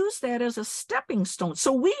will use that as a stepping stone.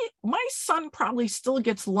 So my son probably still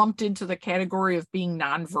gets lumped into the category of being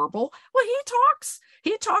nonverbal. Well,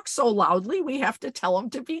 he talks so loudly, we have to tell him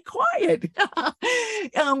to be quiet. But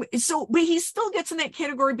he still gets in that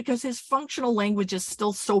category because his functional language is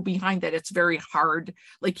still so behind that it's very hard.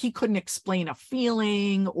 Like he couldn't explain a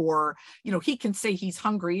feeling or, he can say he's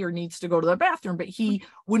hungry or needs to go to the bathroom, but he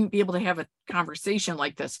wouldn't be able to have a conversation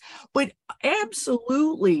like this. But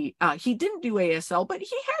absolutely, he didn't do ASL, but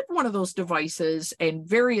he had one of those devices and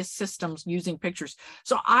various systems using pictures.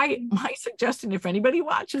 So my suggestion, if anybody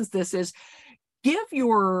watches this, is give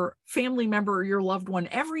your family member or your loved one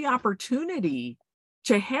every opportunity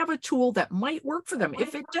to have a tool that might work for them.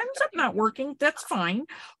 If it ends up not working, that's fine,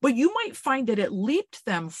 but you might find that it leaped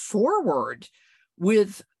them forward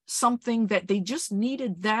with something that they just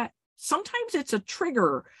needed. That sometimes it's a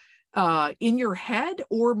trigger in your head,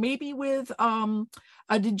 or maybe with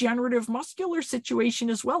a degenerative muscular situation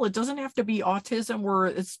as well. It doesn't have to be autism or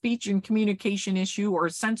a speech and communication issue or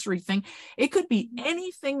a sensory thing. It could be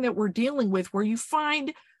anything that we're dealing with where you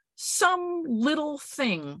find some little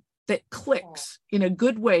thing that clicks in a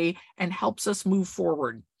good way and helps us move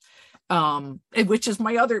forward. Which is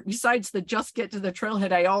my other, besides the just get to the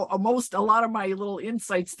trailhead, a lot of my little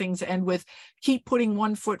insights things end with keep putting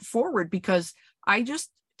one foot forward, because I just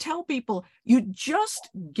tell people, you just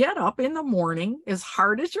get up in the morning, as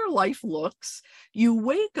hard as your life looks, you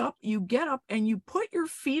wake up, you get up and you put your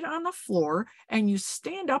feet on the floor and you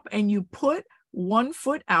stand up and you put one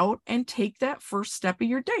foot out and take that first step of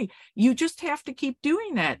your day. You just have to keep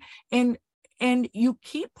doing that. And you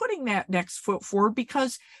keep putting that next foot forward,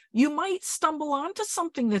 because you might stumble onto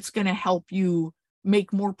something that's going to help you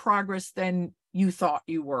make more progress than you thought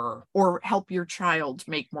you were, or help your child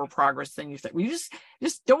make more progress than you thought. We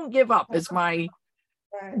just don't give up is my,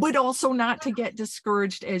 but also not to get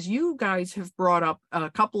discouraged, as you guys have brought up a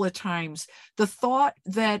couple of times, the thought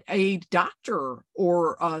that a doctor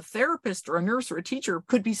or a therapist or a nurse or a teacher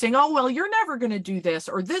could be saying, oh, well, you're never going to do this,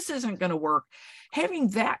 or this isn't going to work. Having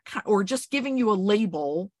that, or just giving you a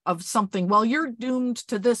label of something, well, you're doomed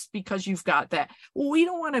to this because you've got that. Well, we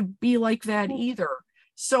don't want to be like that either.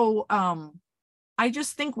 So, I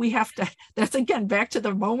just think we have to, that's again, back to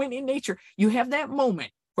the moment in nature. You have that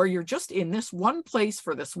moment where you're just in this one place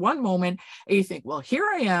for this one moment, and you think, well, here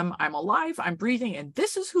I am, I'm alive, I'm breathing, and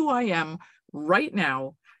this is who I am right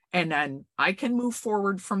now. And then I can move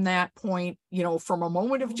forward from that point, from a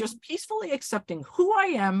moment of just peacefully accepting who I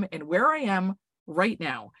am and where I am right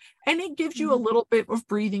now. And it gives you a little bit of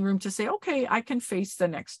breathing room to say, okay, I can face the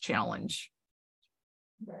next challenge.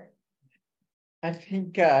 Right. I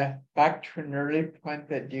think back to an early point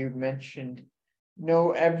that you mentioned,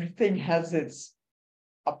 everything has its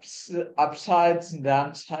upsides and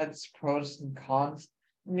downsides, pros and cons.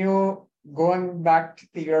 Going back to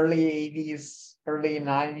the early 80s, early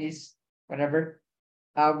 90s, whatever,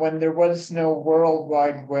 when there was no World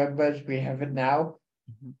Wide Web as we have it now,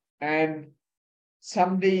 and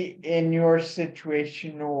somebody in your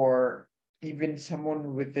situation, or even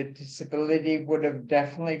someone with a disability, would have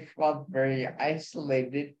definitely felt very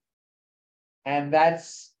isolated. And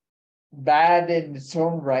that's bad in its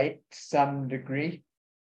own right to some degree.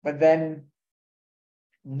 But then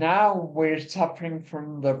now we're suffering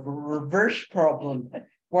from the reverse problem,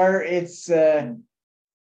 where it's there's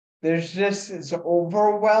just this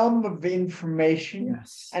overwhelm of information.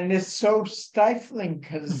 Yes. And it's so stifling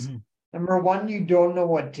because number one, you don't know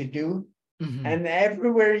what to do. And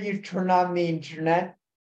everywhere you turn on the internet,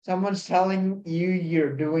 someone's telling you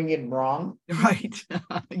you're doing it wrong. Right.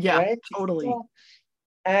 Yeah, right? totally. Yeah.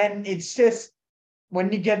 And it's just,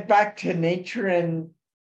 when you get back to nature and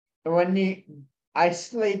when you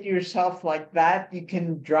isolate yourself like that, you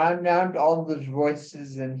can drown out all those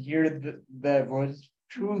voices and hear the voice of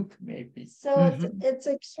truth, maybe. So it's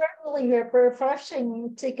extremely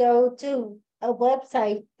refreshing to go to a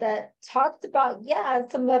website that talks about,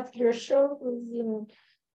 some of your struggles and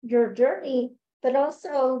your journey, but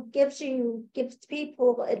also gives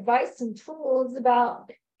people advice and tools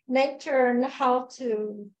about nature and how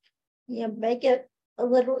to, make it a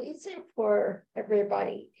little easier for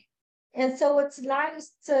everybody. And so it's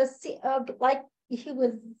nice to see, like he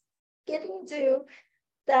was getting to,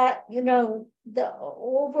 that, the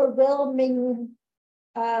overwhelming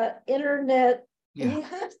internet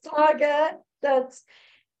saga, that's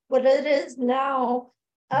what it is now,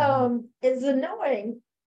 is annoying.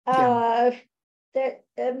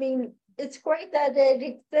 It's great that it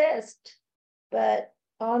exists, but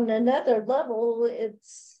on another level,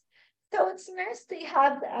 it's nice to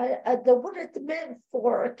have the what it's meant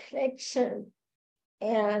for, a connection,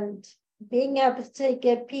 and being able to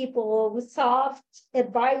give people soft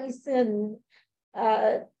advice and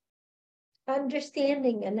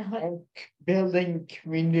understanding and building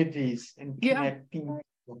communities and connecting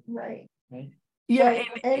people. Right. Yeah.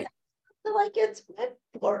 And I feel like it's meant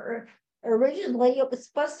for, originally it was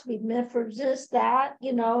supposed to be meant for just that,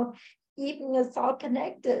 keeping us all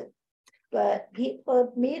connected, but people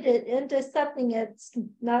have made it into something it's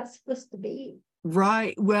not supposed to be.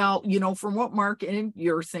 Right. Well, from what Mark and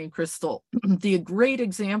you're saying, Crystal, the great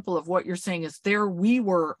example of what you're saying is there we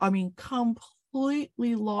were,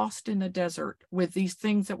 completely lost in the desert with these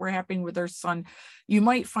things that were happening with our son. You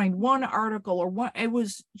might find one article or one, it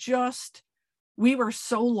was just, we were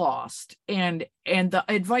so lost, and the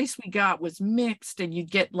advice we got was mixed, and you'd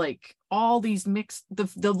get like all these mixed,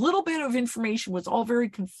 the little bit of information was all very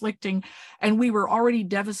conflicting, and we were already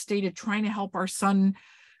devastated trying to help our son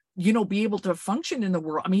be able to function in the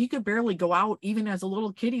world. I mean, he could barely go out even as a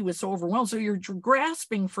little kid. He was so overwhelmed. So you're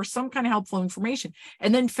grasping for some kind of helpful information.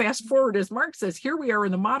 And then fast forward, as Mark says, here we are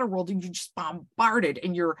in the modern world and you're just bombarded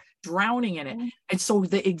and you're drowning in it. And so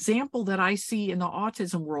the example that I see in the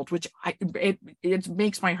autism world, which it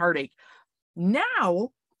makes my heart ache. Now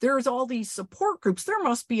there's all these support groups. There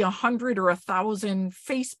must be 100 or 1,000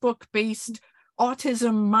 Facebook-based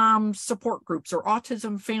autism mom support groups or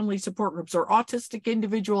autism family support groups or autistic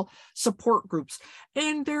individual support groups.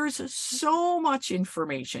 And there's so much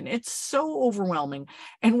information. It's so overwhelming.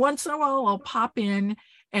 And once in a while, I'll pop in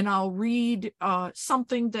and I'll read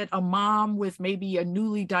something that a mom with maybe a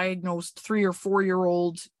newly diagnosed 3 or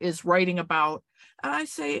 4-year-old is writing about. And I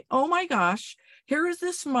say, oh my gosh, here is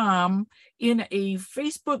this mom in a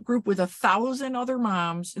Facebook group with 1,000 other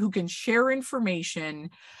moms who can share information.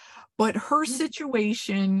 But her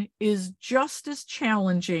situation is just as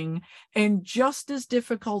challenging and just as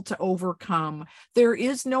difficult to overcome. There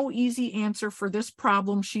is no easy answer for this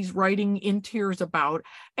problem she's writing in tears about.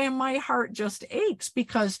 And my heart just aches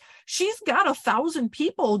because she's got 1,000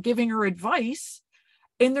 people giving her advice.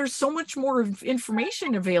 And there's so much more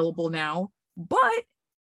information available now, but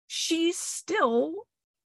she's still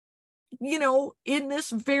in this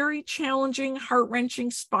very challenging,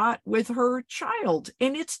 heart-wrenching spot with her child.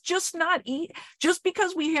 And it's just not just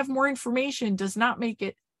because we have more information does not make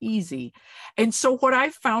it easy. And so what I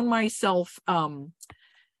found myself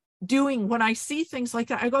doing when I see things like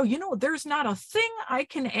that, I go, there's not a thing I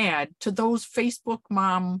can add to those Facebook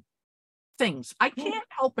mom things. I can't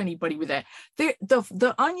help anybody with that.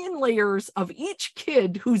 The onion layers of each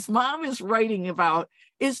kid whose mom is writing about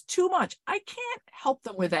is too much. I can't help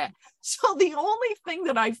them with that. So the only thing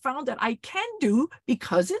that I found that I can do,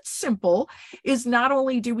 because it's simple, is not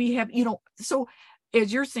only do we have, so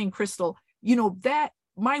as you're saying, Crystal, that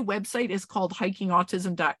my website is called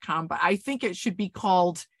hikingautism.com, but I think it should be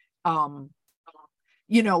called,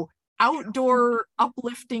 outdoor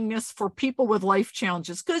upliftingness for people with life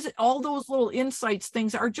challenges, because all those little insights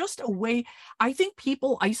things are just a way. I think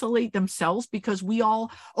people isolate themselves because we're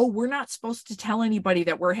not supposed to tell anybody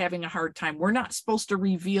that we're having a hard time. We're not supposed to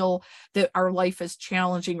reveal that our life is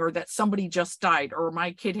challenging or that somebody just died or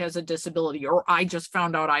my kid has a disability or I just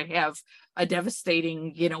found out I have a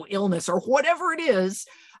devastating, illness or whatever it is.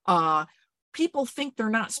 People think they're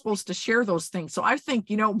not supposed to share those things. So I think,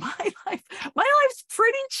 my life's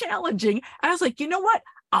pretty challenging. I was like, you know what?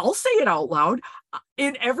 I'll say it out loud.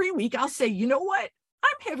 And every week I'll say, you know what?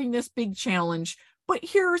 I'm having this big challenge, but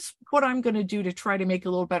here's what I'm going to do to try to make it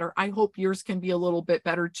a little better. I hope yours can be a little bit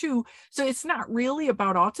better too. So it's not really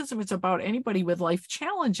about autism. It's about anybody with life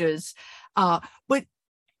challenges. But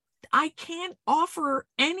I can't offer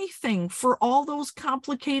anything for all those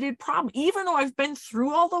complicated problems. Even though I've been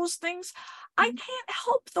through all those things, I can't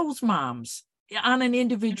help those moms on an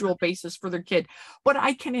individual basis for their kid, but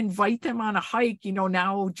I can invite them on a hike.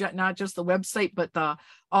 Now not just the website, but the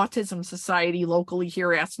Autism Society locally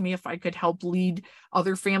here asked me if I could help lead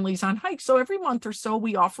other families on hikes. So every month or so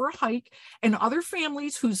we offer a hike, and other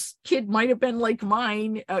families whose kid might have been like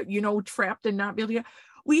mine, trapped and not able to.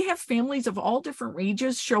 We have families of all different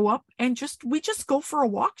ages show up and we just go for a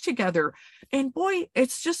walk together. And boy,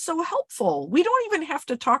 it's just so helpful. We don't even have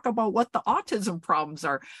to talk about what the autism problems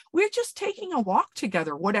are. We're just taking a walk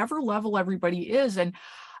together, whatever level everybody is. And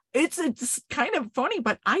it's kind of funny,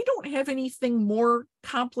 but I don't have anything more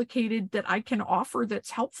complicated that I can offer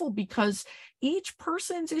that's helpful because each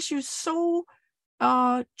person's issue is so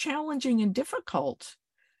challenging and difficult.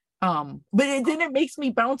 But then it makes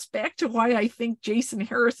me bounce back to why I think Jason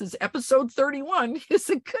Harris's episode 31 is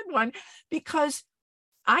a good one, because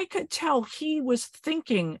I could tell he was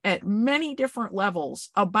thinking at many different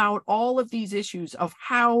levels about all of these issues of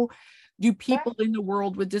how do people in the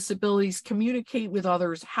world with disabilities communicate with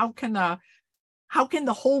others? How can the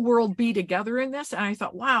whole world be together in this? And I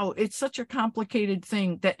thought, wow, it's such a complicated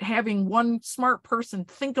thing that having one smart person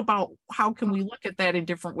think about how can we look at that in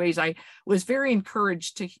different ways. I was very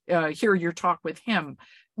encouraged to hear your talk with him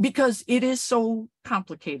because it is so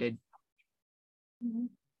complicated.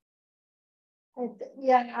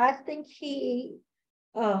 Yeah, I think it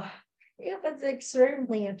was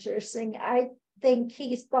extremely interesting. I think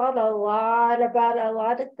he's thought a lot about a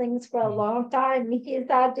lot of things for a long time. He's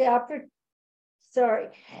had the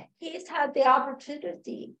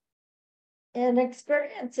opportunity and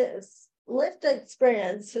lived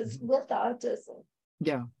experiences with autism.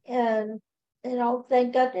 Yeah. And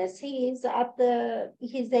thank goodness he's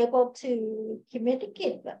able to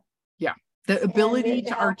communicate them. Yeah. The ability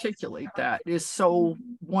to articulate that is so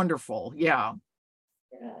wonderful. Yeah.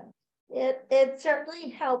 Yeah. It certainly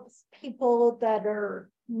helps people that are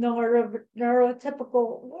neurotypical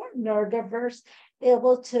or neurodiverse, be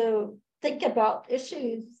able to think about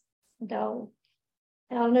issues,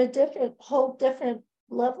 on a whole different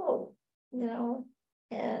level,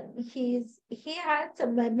 and he had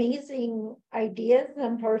some amazing ideas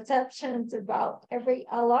and perceptions about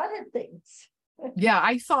a lot of things. Yeah,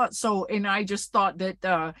 I thought so. And I just thought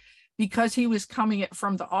that because he was coming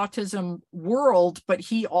from the autism world, but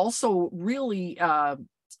he also really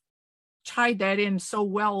tied that in so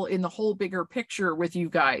well in the whole bigger picture with you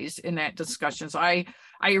guys in that discussion. So I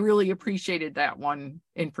really appreciated that one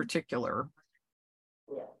in particular.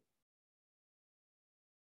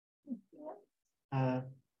 I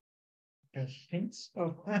think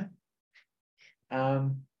so.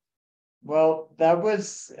 Well, that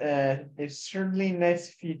was it's certainly nice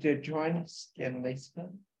of you to join us again, Lisa.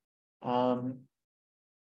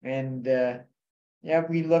 And yeah,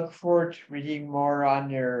 we look forward to reading more on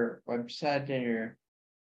your website and your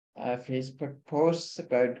Facebook posts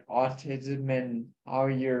about autism and how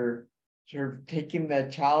you're sort of taking the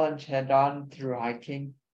challenge head on through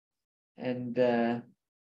hiking. And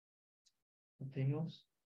anything else?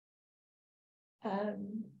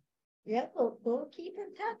 Yeah, we'll keep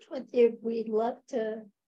in touch with you. We'd love to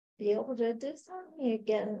be able to do something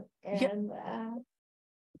again. And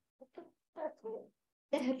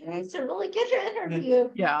it's a really good interview.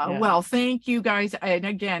 Yeah, well, thank you guys. And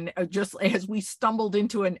again, just as we stumbled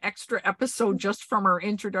into an extra episode just from our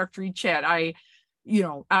introductory chat,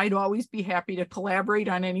 I'd always be happy to collaborate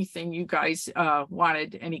on anything you guys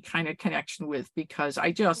wanted any kind of connection with, because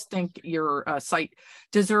I just think your site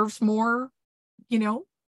deserves more,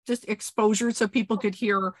 just exposure so people could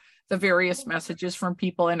hear the various messages from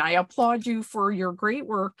people. And I applaud you for your great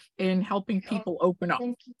work in helping people open up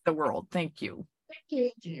the world. Thank you.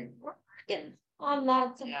 Thank you. We're working on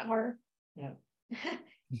that some more. Yeah.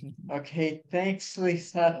 Okay, thanks,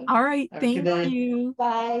 Lisa. All right, thank you.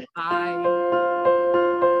 Bye. Bye.